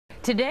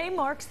Today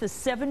marks the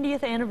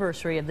 70th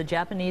anniversary of the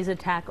Japanese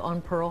attack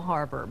on Pearl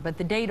Harbor, but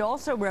the date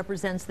also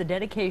represents the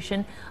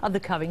dedication of the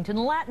Covington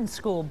Latin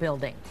School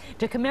building.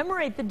 To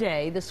commemorate the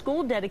day, the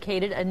school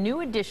dedicated a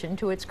new addition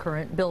to its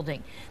current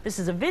building. This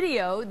is a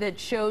video that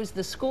shows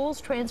the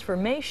school's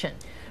transformation.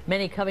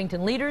 Many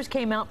Covington leaders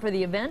came out for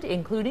the event,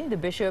 including the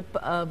Bishop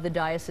of the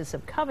Diocese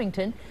of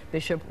Covington,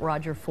 Bishop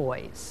Roger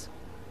Foys.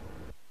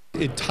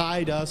 It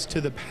tied us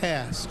to the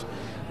past.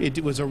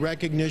 It was a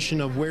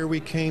recognition of where we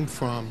came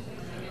from.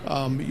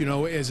 You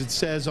know, as it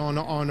says on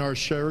our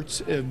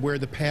shirts, where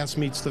the past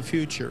meets the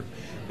future.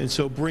 And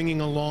so bringing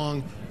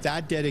along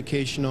that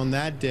dedication on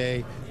that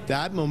day,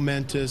 that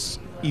momentous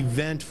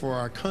event for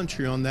our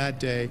country on that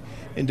day,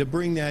 and to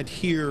bring that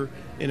here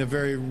in a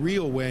very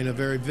real way, in a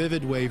very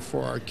vivid way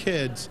for our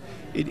kids,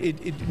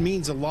 it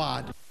means a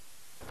lot.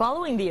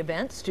 Following the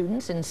event,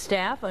 students and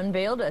staff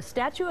unveiled a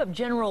statue of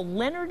General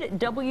Leonard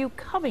W.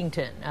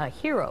 Covington, a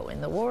hero in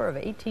the War of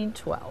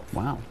 1812.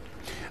 Wow.